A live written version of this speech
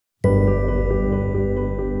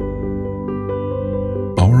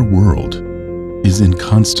Our world is in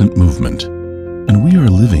constant movement, and we are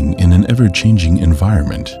living in an ever-changing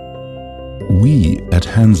environment. We at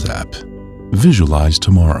Hansab visualize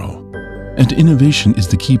tomorrow, and innovation is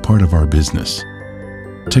the key part of our business.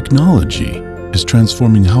 Technology is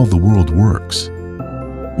transforming how the world works.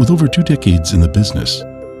 With over 2 decades in the business,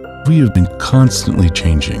 we have been constantly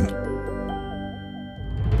changing.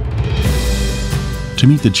 To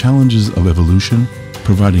meet the challenges of evolution,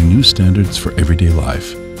 providing new standards for everyday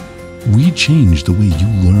life, we change the way you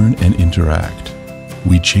learn and interact.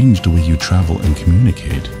 We change the way you travel and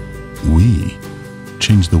communicate. We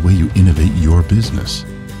change the way you innovate your business.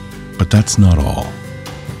 But that's not all.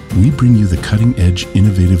 We bring you the cutting-edge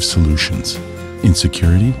innovative solutions in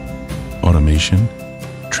security, automation,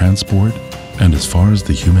 transport, and as far as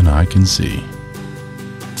the human eye can see.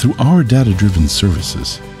 Through our data-driven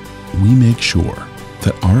services, we make sure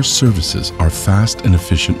that our services are fast and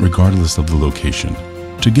efficient regardless of the location.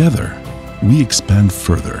 Together, we expand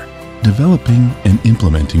further, developing and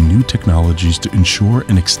implementing new technologies to ensure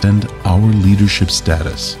and extend our leadership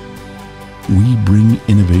status. We bring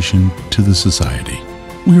innovation to the society.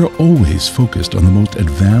 We are always focused on the most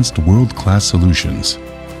advanced world-class solutions.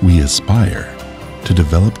 We aspire to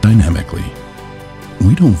develop dynamically.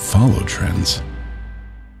 We don't follow trends.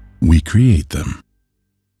 We create them.